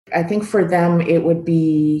I think for them, it would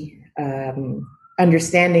be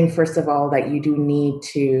understanding, first of all, that you do need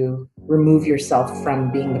to remove yourself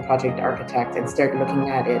from being the project architect and start looking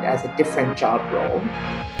at it as a different job role.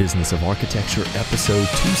 Business of Architecture, episode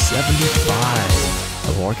 275.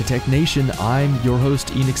 Hello, Architect Nation. I'm your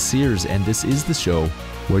host, Enoch Sears, and this is the show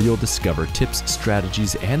where you'll discover tips,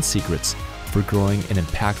 strategies, and secrets for growing an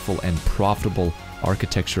impactful and profitable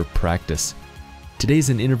architecture practice. Today's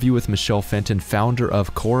an interview with Michelle Fenton, founder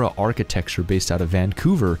of Khora Architecture, based out of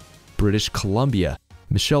Vancouver, British Columbia.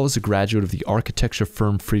 Michelle is a graduate of the architecture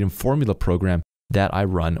firm Freedom Formula program that I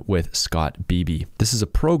run with Scott Beebe. This is a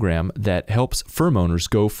program that helps firm owners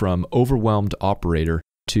go from overwhelmed operator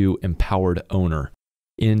to empowered owner.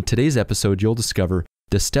 In today's episode, you'll discover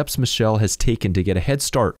the steps Michelle has taken to get a head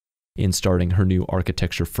start in starting her new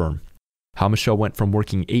architecture firm. How Michelle went from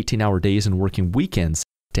working 18-hour days and working weekends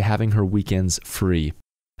to having her weekends free.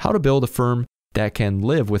 How to build a firm that can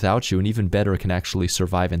live without you, and even better, can actually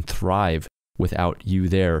survive and thrive without you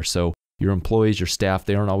there. So your employees, your staff,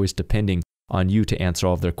 they aren't always depending on you to answer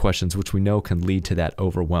all of their questions, which we know can lead to that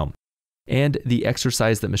overwhelm. And the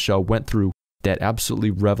exercise that Michelle went through that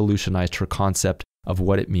absolutely revolutionized her concept of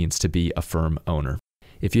what it means to be a firm owner.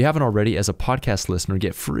 If you haven't already, as a podcast listener,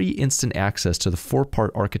 get free instant access to the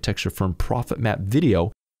 4-part architecture firm profit map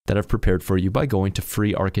video that I've prepared for you by going to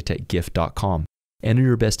freearchitectgift.com. Enter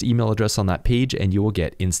your best email address on that page and you will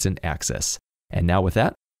get instant access. And now with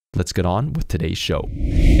that, let's get on with today's show.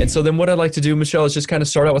 And so then what I'd like to do, Michelle, is just kind of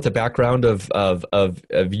start out with the background of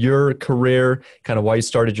your career, kind of why you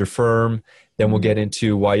started your firm. Then we'll get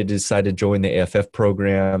into why you decided to join the AFF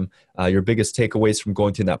program, your biggest takeaways from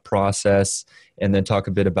going through that process, and then talk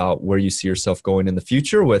a bit about where you see yourself going in the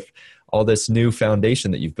future with all this new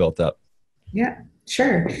foundation that you've built up. Yeah,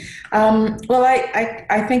 sure. Well,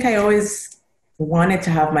 I think I always wanted to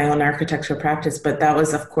have my own architecture practice, but that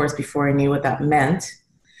was, of course, before I knew what that meant.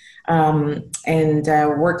 And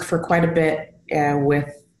worked for quite a bit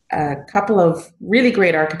with a couple of really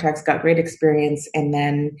great architects, got great experience. And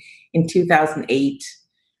then in 2008,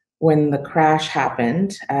 when the crash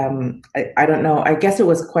happened, I don't know, I guess it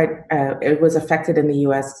was it was affected in the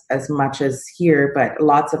US as much as here, but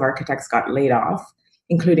lots of architects got laid off,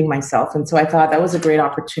 including myself. And so I thought that was a great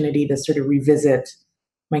opportunity to sort of revisit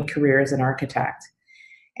my career as an architect.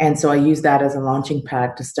 And so I used that as a launching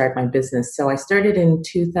pad to start my business. So I started in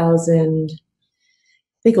 2000, I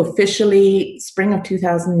think officially spring of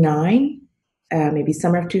 2009, maybe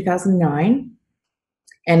summer of 2009.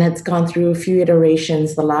 And it's gone through a few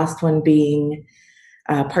iterations, the last one being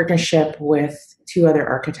a partnership with 2 other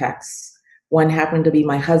architects. One happened to be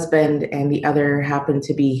my husband and the other happened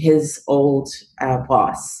to be his old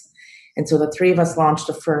boss. And so the 3 of us launched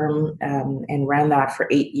a firm and ran that for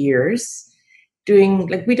 8 years.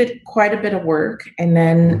 We did quite a bit of work. And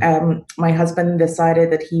then my husband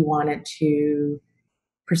decided that he wanted to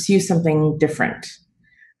pursue something different,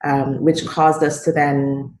 which caused us to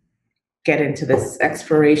then get into this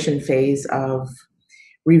exploration phase of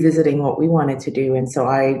revisiting what we wanted to do. And so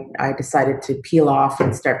I decided to peel off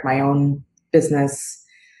and start my own business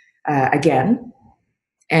again.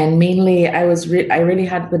 And mainly I really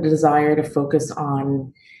had the desire to focus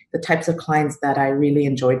on the types of clients that I really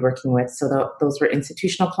enjoyed working with. So those were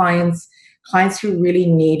institutional clients who really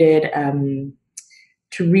needed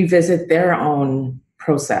to revisit their own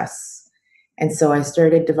process. And so I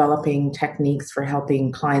started developing techniques for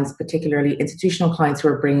helping clients, particularly institutional clients who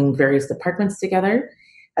are bringing various departments together,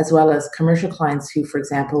 as well as commercial clients who, for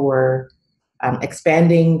example, were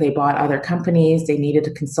expanding. They bought other companies. They needed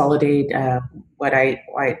to consolidate what I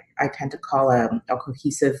tend to call a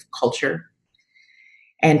cohesive culture,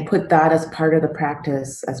 and put that as part of the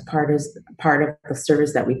practice, as part of the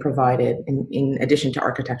service that we provided in addition to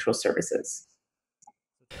architectural services.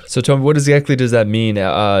 So tell me, what exactly does that mean?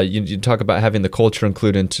 You talk about having the culture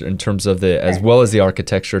included in terms of as well as the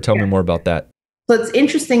architecture. Tell me more about that. So it's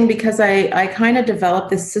interesting because I kind of developed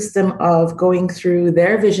this system of going through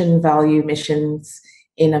their vision, value, missions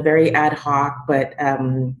in a very ad hoc, but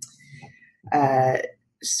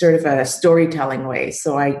sort of a storytelling way.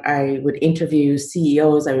 So I would interview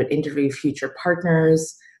CEOs, I would interview future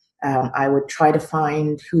partners, I would try to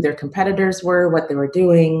find who their competitors were, what they were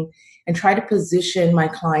doing, and try to position my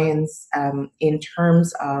clients in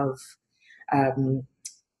terms of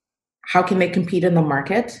how can they compete in the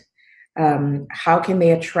market, how can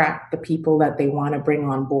they attract the people that they want to bring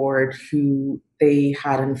on board who they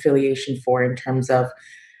had an affiliation for in terms of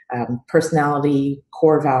personality,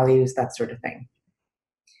 core values, that sort of thing.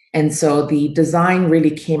 And so the design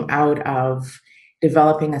really came out of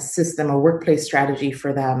developing a system, a workplace strategy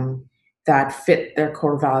for them that fit their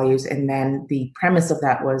core values. And then the premise of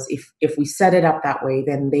that was if we set it up that way,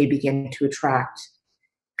 then they begin to attract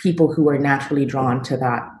people who are naturally drawn to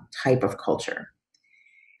that type of culture.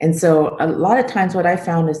 And so a lot of times what I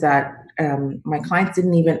found is that my clients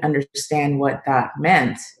didn't even understand what that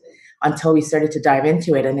meant until we started to dive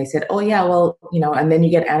into it. And they said, oh, yeah, well, and then you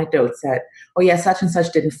get anecdotes that, oh, yeah, such and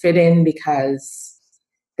such didn't fit in because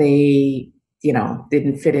they,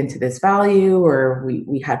 didn't fit into this value, or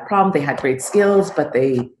we had problems. They had great skills, but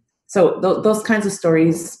those kinds of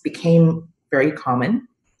stories became very common.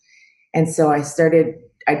 And so I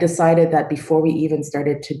decided that before we even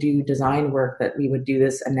started to do design work, that we would do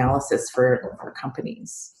this analysis for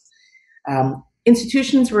companies.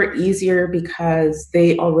 Institutions were easier because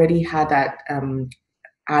they already had that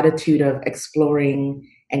attitude of exploring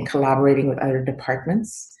and collaborating with other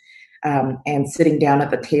departments, and sitting down at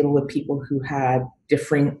the table with people who had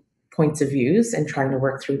different points of views and trying to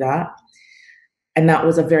work through that. And that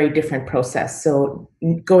was a very different process. So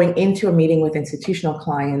going into a meeting with institutional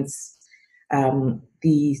clients,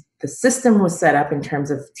 the system was set up in terms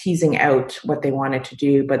of teasing out what they wanted to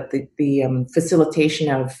do, but the facilitation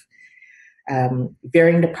of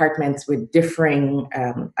varying departments with differing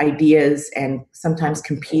ideas and sometimes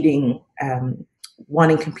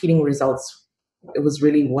wanting competing results. It was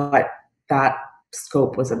really what that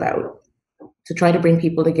scope was about, to try to bring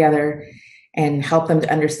people together and help them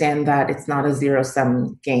to understand that it's not a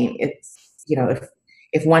zero-sum game. It's,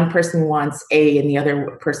 if one person wants A and the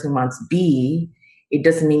other person wants B, it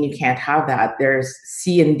doesn't mean you can't have that. There's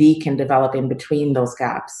C and D can develop in between those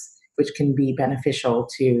gaps, which can be beneficial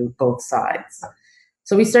to both sides.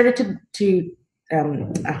 So we started to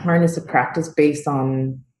harness a practice based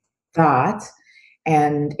on that,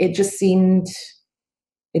 and it just seemed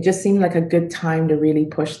like a good time to really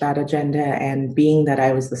push that agenda. And being that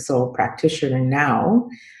I was the sole practitioner now,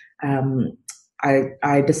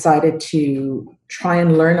 I decided to try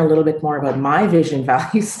and learn a little bit more about my vision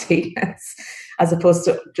value statements as opposed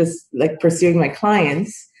to just like pursuing my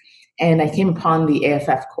clients. And I came upon the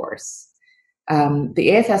AFF course.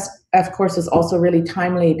 The AFF course was also really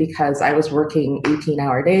timely because I was working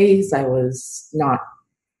 18-hour days. I was not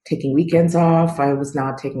taking weekends off. I was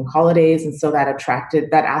not taking holidays. And so that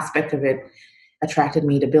aspect of it attracted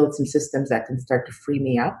me to build some systems that can start to free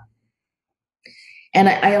me up. And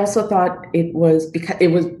I also thought it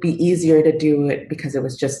would be easier to do it because it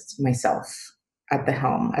was just myself at the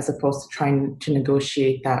helm, as opposed to trying to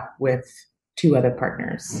negotiate that with two other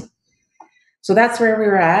partners. So that's where we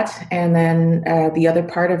were at. And then the other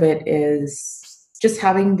part of it is just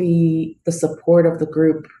having the support of the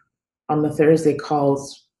group on the Thursday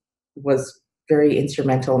calls was very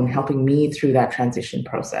instrumental in helping me through that transition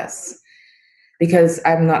process. Because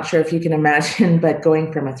I'm not sure if you can imagine, but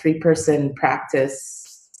going from a 3-person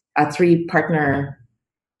practice, a 3-partner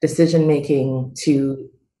decision-making to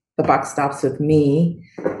the buck stops with me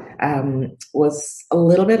was a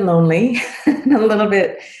little bit lonely and a little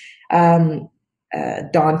bit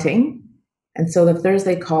daunting. And so the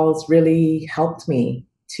Thursday calls really helped me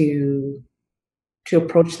to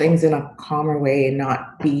approach things in a calmer way and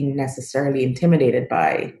not be necessarily intimidated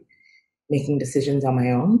by making decisions on my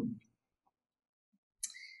own.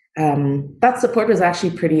 That support was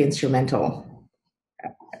actually pretty instrumental.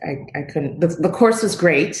 I couldn't, the course was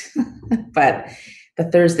great, but the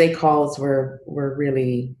Thursday calls were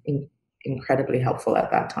really incredibly helpful at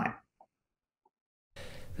that time.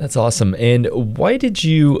 That's awesome. And why did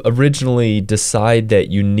you originally decide that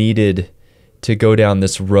you needed to go down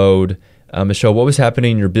this road? Michelle, what was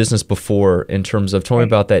happening in your business before in terms of, tell me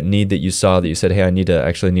about that need that you saw that you said, hey, I need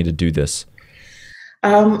to do this?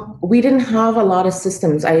 We didn't have a lot of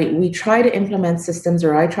systems. I tried to implement systems,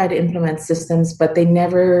 but they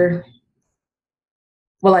never,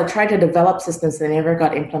 I tried to develop systems, they never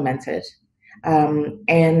got implemented.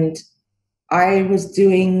 And I was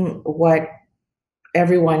doing what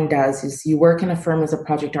everyone does, is you work in a firm as a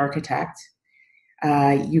project architect.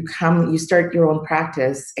 You start your own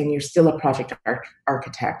practice and you're still a project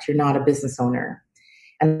architect. You're not a business owner.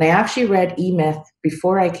 And I actually read E-Myth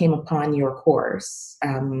before I came upon your course.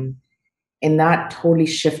 And that totally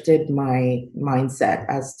shifted my mindset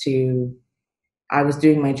as to, I was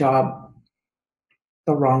doing my job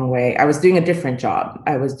the wrong way. I was doing a different job.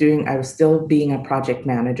 I was still being a project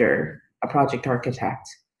manager, a project architect.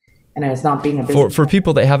 And I was not being a business. For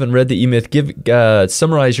people that haven't read the E-Myth,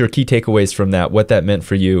 summarize your key takeaways from that, what that meant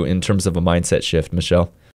for you in terms of a mindset shift,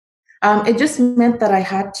 Michelle. It just meant that I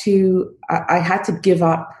had to give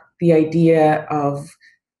up the idea of,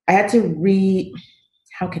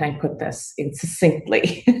 how can I put this in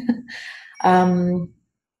succinctly? I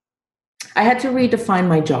had to redefine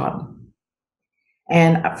my job.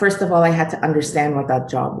 And first of all, I had to understand what that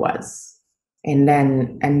job was, and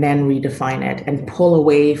then redefine it and pull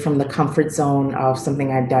away from the comfort zone of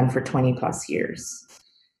something I'd done for 20 plus years.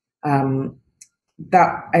 Um,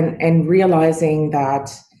 that and realizing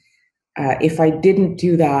that if I didn't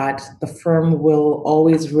do that, the firm will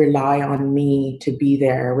always rely on me to be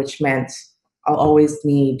there, which meant I'll always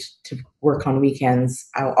need to work on weekends.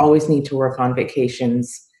 I'll always need to work on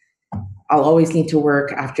vacations. I'll always need to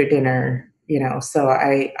work after dinner, So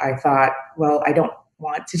I thought, well, I don't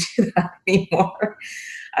want to do that anymore.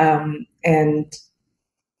 And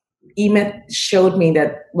EMIT showed me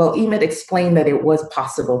that, well, EMIT explained that it was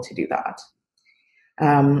possible to do that.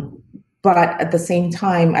 Um, but at the same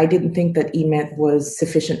time, I didn't think that EMIT was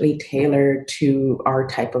sufficiently tailored to our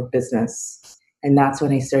type of business. And that's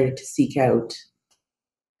when I started to seek out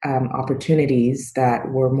opportunities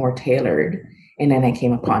that were more tailored. And then I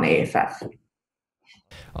came upon AFF.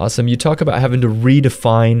 Awesome. You talk about having to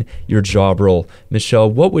redefine your job role. Michelle,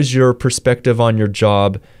 what was your perspective on your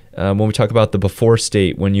job when we talk about the before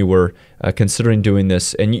state when you were considering doing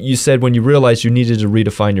this? And you said when you realized you needed to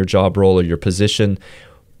redefine your job role or your position,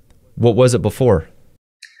 what was it before?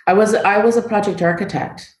 I was a project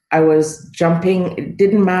architect. I was jumping. It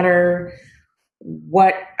didn't matter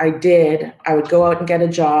what I did. I would go out and get a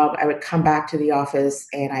job. I would come back to the office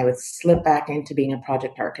and I would slip back into being a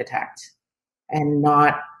project architect and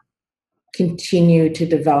not continue to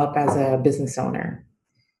develop as a business owner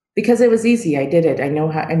because it was easy. I did it. I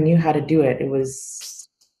knew how to do it. It was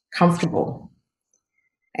comfortable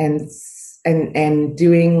and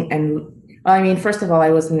doing and well, I mean, first of all, I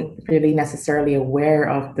wasn't really necessarily aware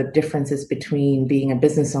of the differences between being a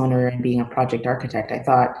business owner and being a project architect. I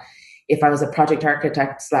thought if I was a project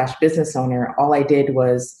architect slash business owner, all I did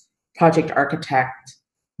was project architect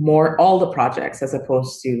all the projects as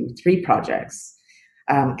opposed to three projects,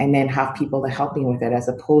 and then have people to help me with it, as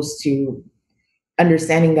opposed to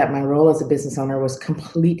understanding that my role as a business owner was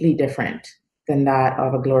completely different than that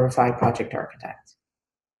of a glorified project architect.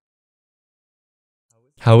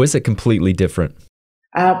 How is it completely different?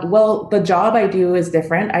 Well, the job I do is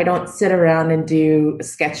different. I don't sit around and do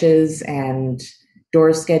sketches and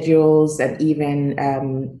door schedules and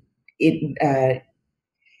even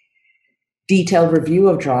detailed review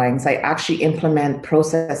of drawings. I actually implement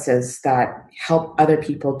processes that help other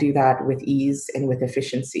people do that with ease and with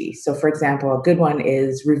efficiency. So, for example, a good one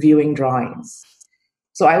is reviewing drawings.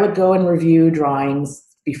 So I would go and review drawings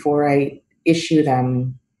before I issue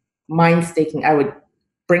them. I would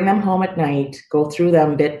bring them home at night, go through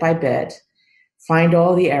them bit by bit, find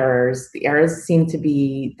all the errors. The errors seemed to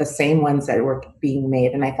be the same ones that were being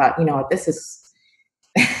made. And I thought, you know what, this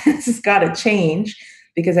has got to change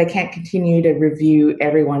because I can't continue to review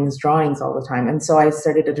everyone's drawings all the time. And so I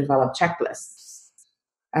started to develop checklists,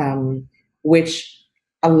 which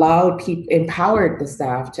empowered the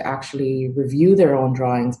staff to actually review their own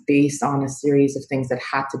drawings based on a series of things that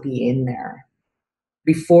had to be in there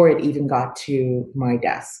before it even got to my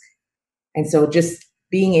desk. And so just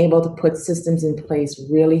being able to put systems in place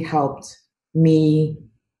really helped me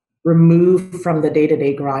remove from the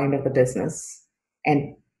day-to-day grind of the business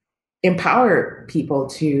and empower people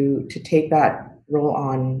to take that role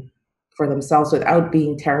on for themselves without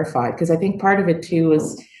being terrified. Because I think part of it too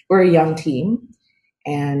is we're a young team,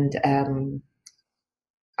 and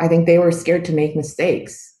I think they were scared to make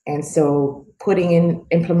mistakes. And so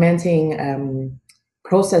implementing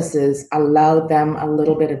processes allowed them a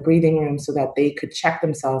little bit of breathing room so that they could check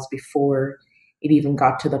themselves before it even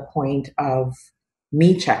got to the point of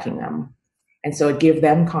me checking them. And so it gave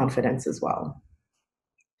them confidence as well.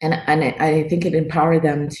 And I think it empowered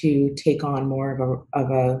them to take on more of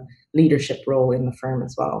a leadership role in the firm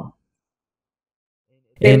as well.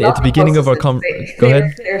 They And love at the the beginning of our processes. go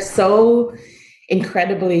ahead. They're so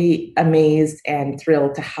incredibly amazed and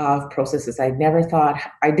thrilled to have processes. I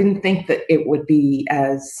didn't think that it would be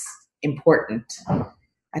as important.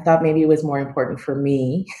 I thought maybe it was more important for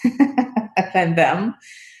me than them,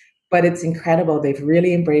 but it's incredible. They've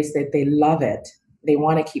really embraced it. They love it. They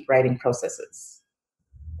want to keep writing processes.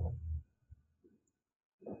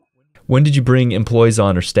 When did you bring employees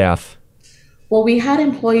on or staff? Well, we had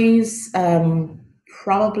employees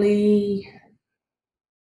probably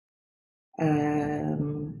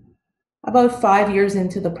about 5 years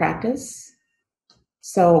into the practice.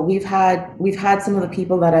 So we've had some of the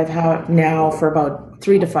people that I've had now for about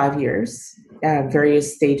 3 to 5 years,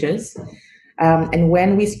 various stages. And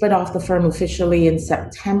when we split off the firm officially in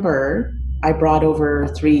September, I brought over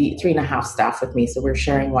three and a half staff with me. So we're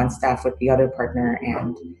sharing one staff with the other partner,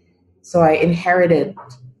 and so I inherited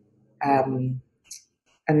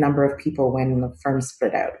a number of people when the firm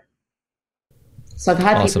split out. So I've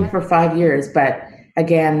had people Awesome. for 5 years, but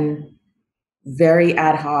again, very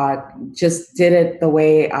ad hoc, just did it the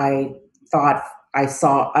way I thought I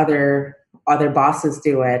saw other bosses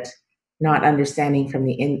do it, not understanding from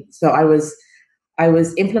the in. So I was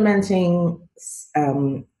implementing,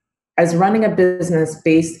 um, I was running a business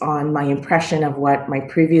based on my impression of what my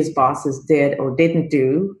previous bosses did or didn't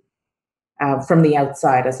do from the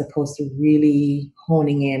outside, as opposed to really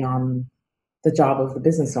honing in on the job of the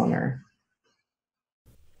business owner.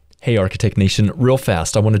 Hey, Architect Nation, real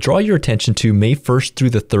fast, I want to draw your attention to May 1st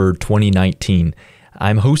through the 3rd, 2019.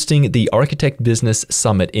 I'm hosting the Architect Business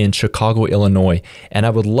Summit in Chicago, Illinois, and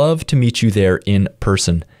I would love to meet you there in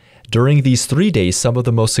person. During these 3 days, some of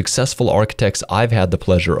the most successful architects I've had the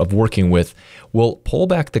pleasure of working with will pull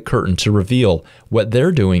back the curtain to reveal what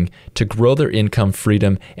they're doing to grow their income,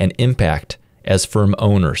 freedom, and impact as firm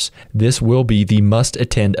owners. This will be the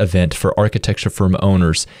must-attend event for architecture firm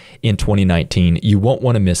owners in 2019. You won't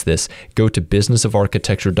want to miss this. Go to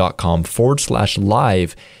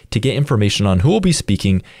businessofarchitecture.com/live to get information on who will be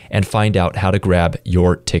speaking and find out how to grab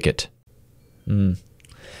your ticket.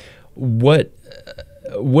 What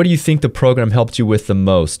do you think the program helped you with the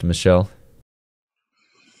most, Michelle?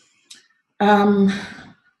 Um,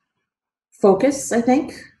 Focus, I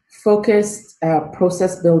think, focused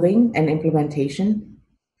process building and implementation.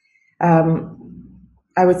 Um,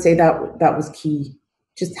 I would say that was key.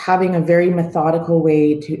 Just having a very methodical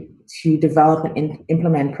way to develop and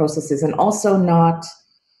implement processes, and also not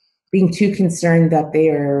being too concerned that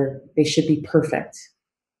they should be perfect.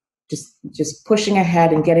 Just pushing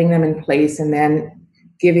ahead and getting them in place, and then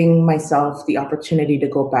giving myself the opportunity to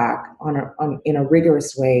go back in a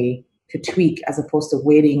rigorous way to tweak, as opposed to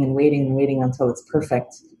waiting and waiting and waiting until it's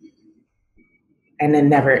perfect, and then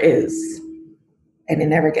never is, and it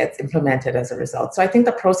never gets implemented as a result. So I think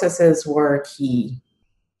the processes were a key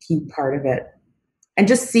part of it, and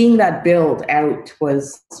just seeing that build out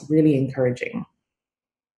was really encouraging.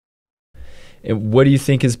 And what do you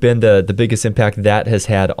think has been the biggest impact that has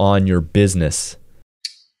had on your business?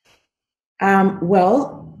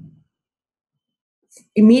 Well,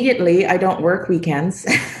 immediately I don't work weekends.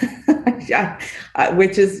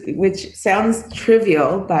 Which sounds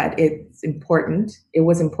trivial, but it's important. It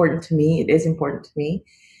was important to me. It is important to me.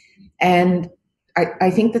 And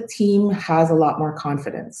I think the team has a lot more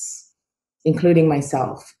confidence, including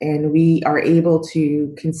myself. And we are able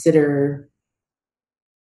to consider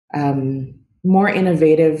more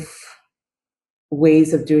innovative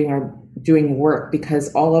ways of doing work,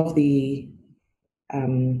 because all of the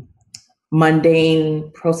um,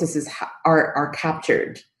 mundane processes are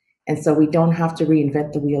captured. And so we don't have to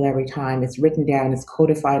reinvent the wheel every time. It's written down, it's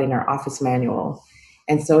codified in our office manual.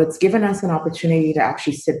 And so it's given us an opportunity to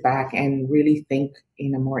actually sit back and really think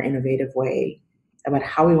in a more innovative way about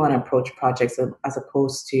how we want to approach projects, as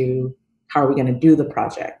opposed to how are we going to do the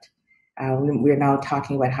project. We're now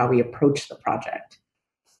talking about how we approach the project,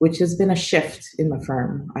 which has been a shift in the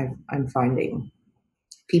firm. I'm finding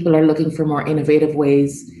people are looking for more innovative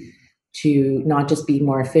ways to not just be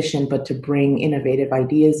more efficient, but to bring innovative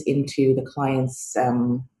ideas into the client's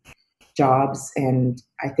jobs. And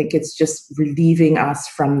I think it's just relieving us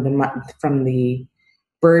from the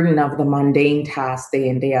burden of the mundane tasks day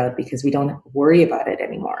in, day out, because we don't worry about it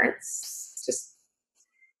anymore. It's just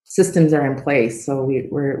systems are in place, so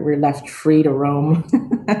we're left free to roam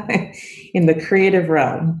in the creative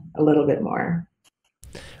realm a little bit more.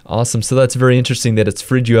 Awesome. So that's very interesting that it's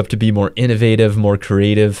freed you up to be more innovative, more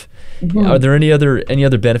creative. Are Mm-hmm. there any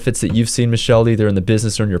other benefits that you've seen, Michelle, either in the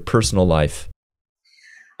business or in your personal life?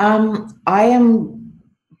 I am.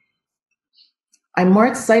 I'm more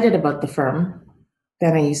excited about the firm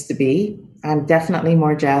than I used to be. I'm definitely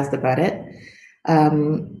more jazzed about it.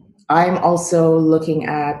 I'm also looking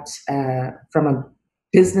at, from a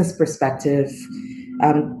business perspective,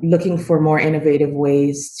 looking for more innovative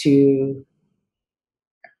ways to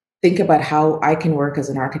think about how I can work as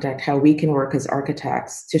an architect, how we can work as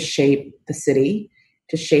architects to shape the city,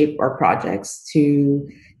 to shape our projects, to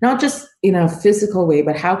not just in a physical way,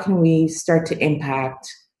 but how can we start to impact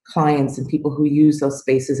clients and people who use those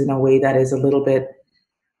spaces in a way that is a little bit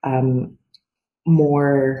um,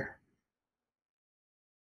 more,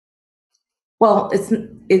 well,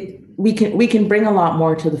 we can bring a lot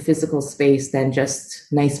more to the physical space than just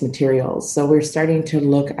nice materials. So we're starting to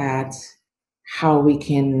look at how we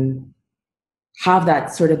can have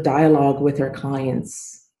that sort of dialogue with our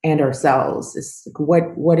clients and ourselves. Is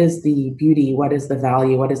what is the beauty, what is the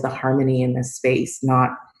value, what is the harmony in this space,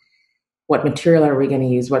 not what material are we going to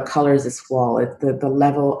use, what color is this wall. The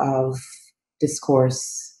level of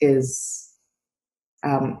discourse is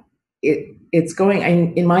it's going,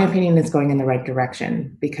 in my opinion, it's going in the right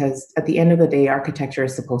direction, because at the end of the day, architecture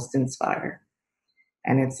is supposed to inspire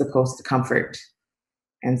and it's supposed to comfort.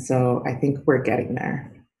 And so I think we're getting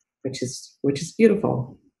there, which is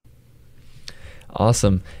beautiful.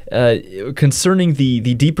 Awesome. Concerning the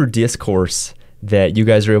deeper discourse that you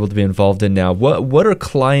guys are able to be involved in now, what are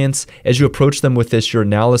clients, as you approach them with this, your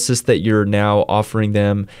analysis that you're now offering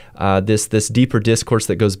them, this deeper discourse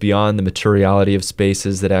that goes beyond the materiality of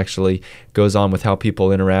spaces, that actually goes on with how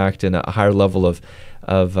people interact, and a higher level of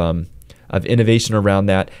innovation around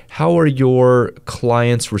that. How are your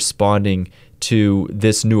clients responding to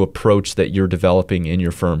this new approach that you're developing in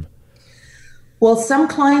your firm? Well, some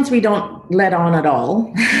clients we don't let on at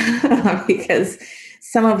all because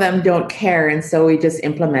some of them don't care. And so we just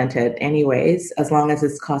implement it anyways, as long as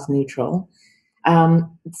it's cost neutral.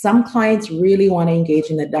 Some clients really want to engage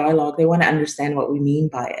in the dialogue. They want to understand what we mean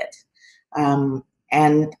by it.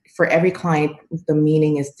 And for every client, the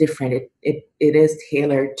meaning is different. It is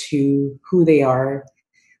tailored to who they are,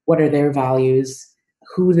 what are their values,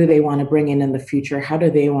 who do they want to bring in the future, how do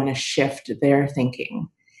they want to shift their thinking.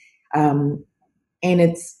 And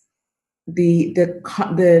it's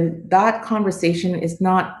that conversation is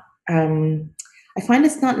not. I find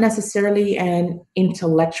it's not necessarily an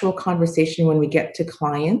intellectual conversation when we get to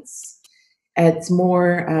clients. It's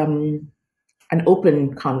more an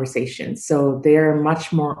open conversation. So they're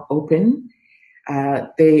much more open.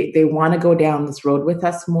 They want to go down this road with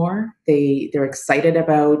us more. They're excited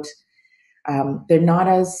about. They're not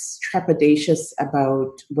as trepidatious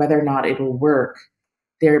about whether or not it'll work.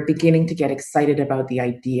 They're beginning to get excited about the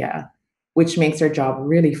idea, which makes our job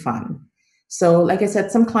really fun. So, like I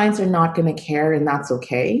said, some clients are not going to care, and that's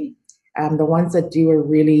okay. The ones that do are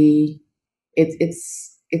really, it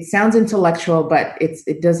sounds intellectual, but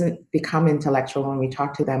it doesn't become intellectual when we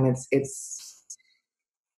talk to them. It's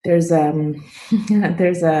there's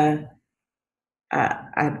there's an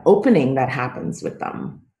opening that happens with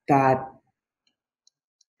them that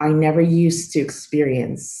I never used to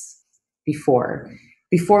experience before.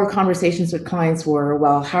 Before, conversations with clients were,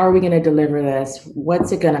 well, how are we going to deliver this?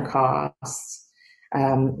 What's it going to cost?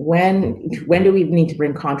 When do we need to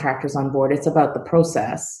bring contractors on board? It's about the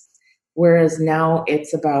process. Whereas now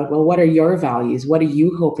it's about, well, what are your values? What are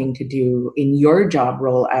you hoping to do in your job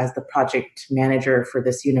role as the project manager for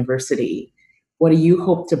this university? What do you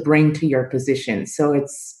hope to bring to your position? So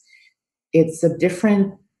it's a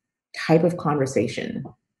different type of conversation.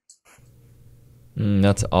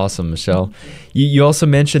 That's awesome, Michelle. You also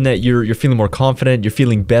mentioned that you're feeling more confident, you're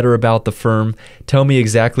feeling better about the firm. Tell me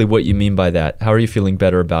exactly what you mean by that. How are you feeling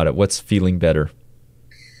better about it? What's feeling better?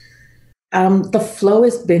 The flow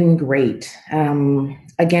has been great.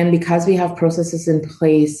 Again, because we have processes in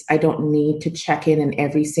place, I don't need to check in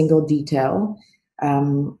every single detail.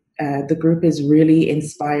 The group is really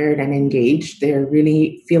inspired and engaged. They're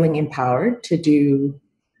really feeling empowered to do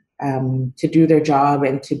their job,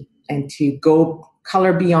 and to go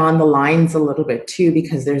color beyond the lines a little bit too,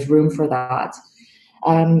 because there's room for that.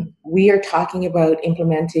 We are talking about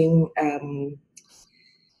implementing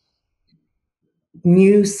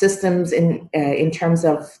new systems in terms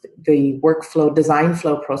of the workflow design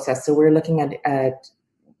flow process. So we're looking at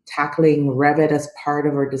tackling Revit as part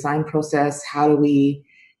of our design process. How do we,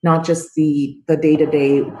 not just the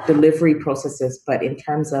day-to-day delivery processes, but in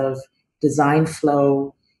terms of design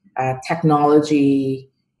flow, technology,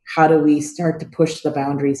 how do we start to push the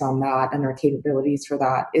boundaries on that and our capabilities for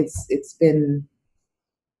that?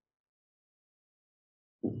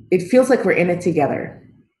 It feels like we're in it together,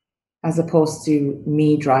 as opposed to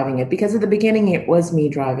me driving it, because at the beginning it was me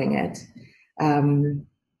driving it.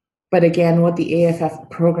 But again, what the AFF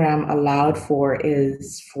program allowed for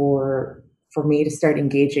is for me to start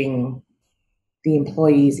engaging the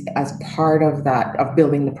employees as part of that, of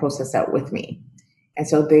building the process out with me. And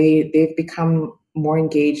so they've become more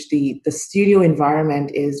engaged. The studio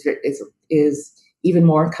environment is even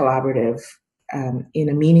more collaborative in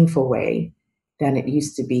a meaningful way than it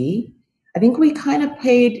used to be. I think we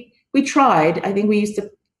tried. I think we used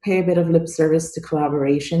to pay a bit of lip service to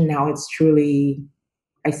collaboration. Now it's truly,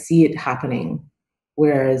 I see it happening,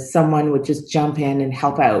 whereas someone would just jump in and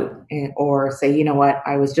help out, or say, you know what,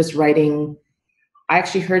 I was just writing. I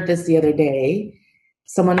actually heard this the other day.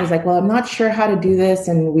 Someone was like, well, I'm not sure how to do this,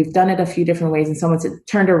 and we've done it a few different ways. And someone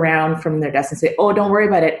turned around from their desk and said, oh, don't worry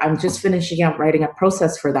about it. I'm just finishing up writing a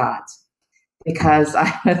process for that, because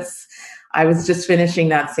I was just finishing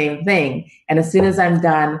that same thing. And as soon as I'm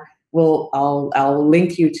done, I'll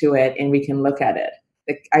link you to it and we can look at it.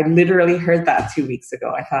 Like, I literally heard that 2 weeks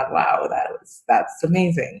ago. I thought, wow, that's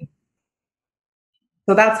amazing.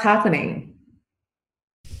 So that's happening.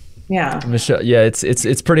 Yeah. Michelle, yeah,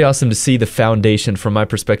 it's pretty awesome to see the foundation from my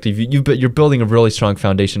perspective. You're building a really strong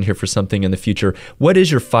foundation here for something in the future. What is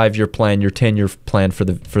your 5-year plan, your 10-year plan for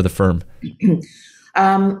the firm?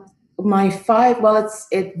 Um,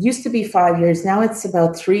 it used to be 5 years. Now it's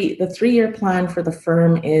about three. The 3-year plan for the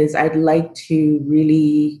firm is I'd like to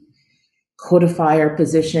really codify our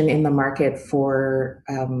position in the market for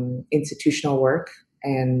institutional work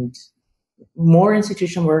and more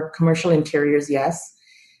institutional work, commercial interiors, yes,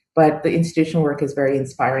 but the institutional work is very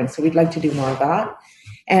inspiring. So we'd like to do more of that.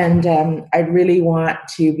 And I really want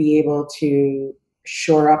to be able to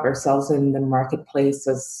shore up ourselves in the marketplace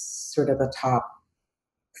as sort of the top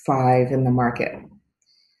 5 in the market.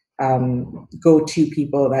 Go-to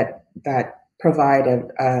people that provide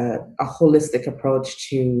a holistic approach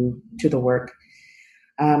to the work.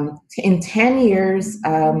 In 10 years,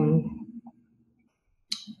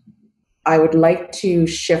 I would like to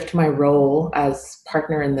shift my role as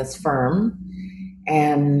partner in this firm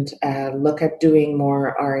and look at doing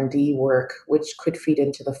more R&D work, which could feed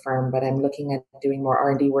into the firm. But I'm looking at doing more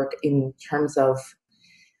R&D work in terms of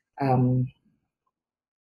um,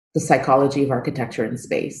 the psychology of architecture in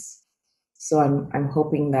space. So I'm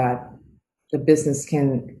hoping that the business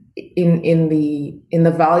can, in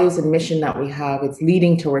the values and mission that we have, it's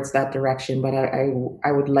leading towards that direction. But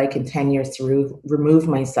I would like in 10 years to remove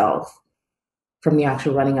myself from the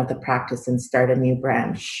actual running of the practice and start a new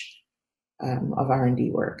branch of R&D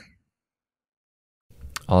work.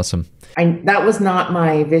 Awesome. That was not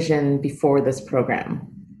my vision before this program.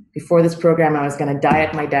 Before this program, I was going to die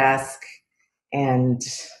at my desk, and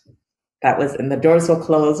and the doors will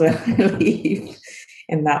close when I leave,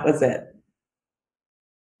 and that was it.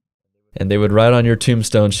 And they would write on your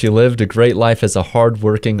tombstone, she lived a great life as a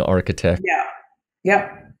hardworking architect. Yeah.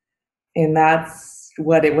 Yep. And that's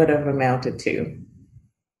what it would have amounted to,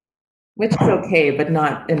 which is okay, but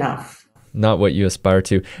not enough. Not what you aspire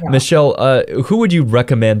to. Yeah. Michelle, who would you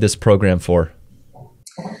recommend this program for?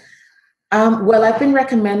 Well, I've been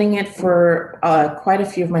recommending it for quite a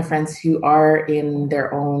few of my friends who are in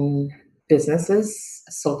their own businesses,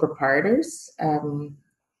 sole proprietors.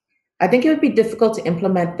 I think it would be difficult to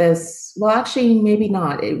implement this. Well, actually, maybe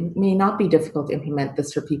not. It may not be difficult to implement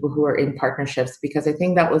this for people who are in partnerships, because I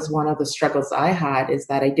think that was one of the struggles I had, is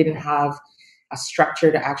that I didn't have a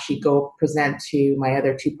structure to actually go present to my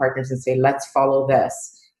other 2 partners and say, let's follow this.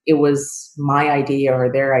 It was my idea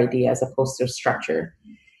or their idea as opposed to a structure.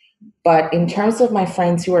 But in terms of my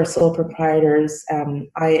friends who are sole proprietors,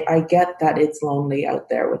 I get that it's lonely out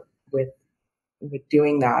there with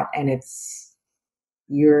doing that, and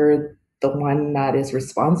you're the one that is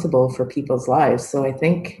responsible for people's lives. So I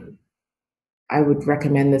think I would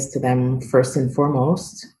recommend this to them first and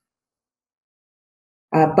foremost.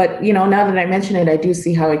 But now that I mention it, I do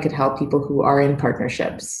see how it could help people who are in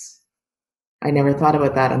partnerships. I never thought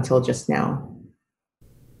about that until just now.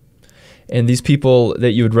 And these people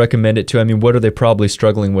that you would recommend it to, I mean, what are they probably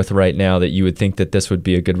struggling with right now that you would think that this would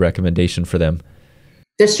be a good recommendation for them?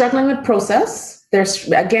 They're struggling with process.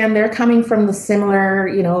 They're coming from the similar,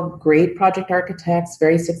 great project architects,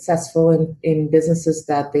 very successful in businesses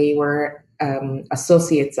that they were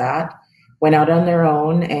associates at, went out on their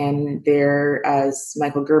own, and they're, as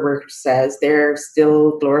Michael Gerber says, they're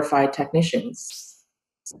still glorified technicians.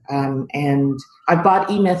 And I bought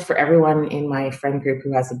eMyth for everyone in my friend group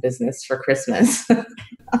who has a business for Christmas.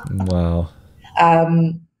 Wow.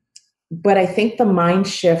 But I think the mind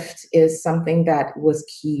shift is something that was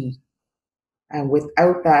key. And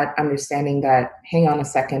without that understanding that, hang on a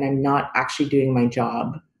second, I'm not actually doing my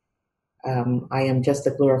job. I am just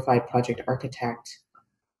a glorified project architect.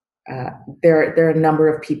 There are a number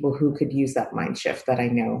of people who could use that mind shift that I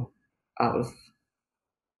know of.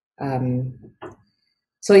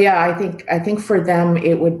 So yeah, I think for them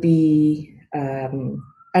it would be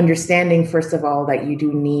understanding, first of all, that you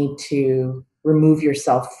do need to remove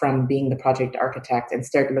yourself from being the project architect and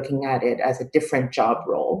start looking at it as a different job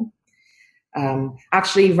role.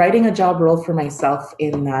 Actually, writing a job role for myself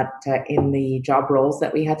in the job roles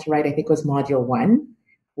that we had to write, I think was module 1,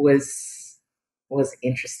 was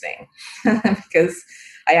interesting because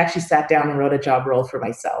I actually sat down and wrote a job role for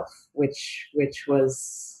myself, which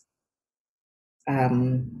was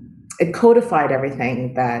it codified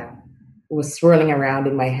everything that was swirling around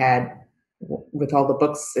in my head with all the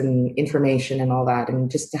books and information and all that,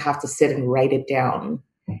 and just to have to sit and write it down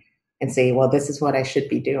and say, well, this is what I should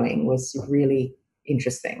be doing, was really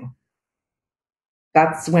interesting.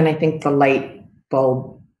 That's when I think the light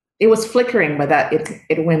bulb, it was flickering, but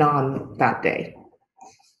it went on that day.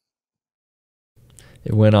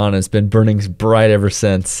 It went on. It's been burning bright ever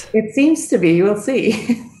since. It seems to be. We'll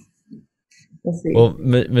see. We'll see. Well,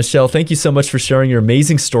 Michelle, thank you so much for sharing your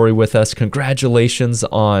amazing story with us. Congratulations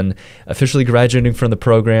on officially graduating from the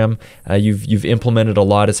program. You've implemented a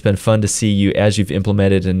lot. It's been fun to see you as you've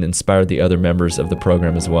implemented and inspired the other members of the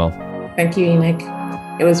program as well. Thank you, Enoch.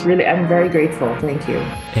 It was really, I'm very grateful. Thank you.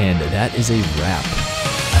 And that is a wrap.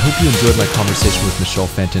 I hope you enjoyed my conversation with Michelle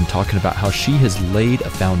Fenton, talking about how she has laid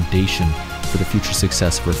a foundation for the future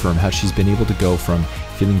success of her firm, how she's been able to go from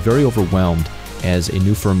feeling very overwhelmed as a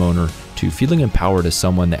new firm owner to feeling empowered as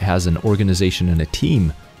someone that has an organization and a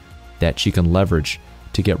team that she can leverage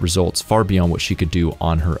to get results far beyond what she could do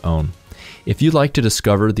on her own. If you'd like to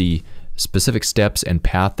discover the specific steps and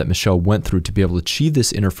path that Michelle went through to be able to achieve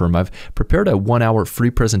this inner firm, I've prepared a 1-hour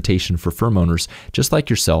free presentation for firm owners just like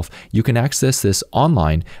yourself. You can access this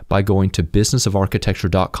online by going to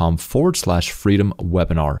businessofarchitecture.com/freedom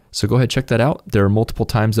webinar. So go ahead, check that out. There are multiple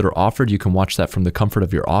times that are offered. You can watch that from the comfort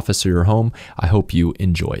of your office or your home. I hope you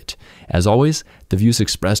enjoy it. As always, the views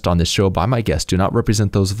expressed on this show by my guests do not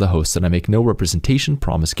represent those of the host, and I make no representation,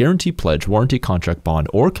 promise, guarantee, pledge, warranty, contract, bond,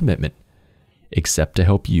 or commitment except to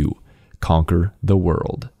help you conquer the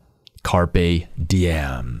world. Carpe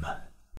Diem.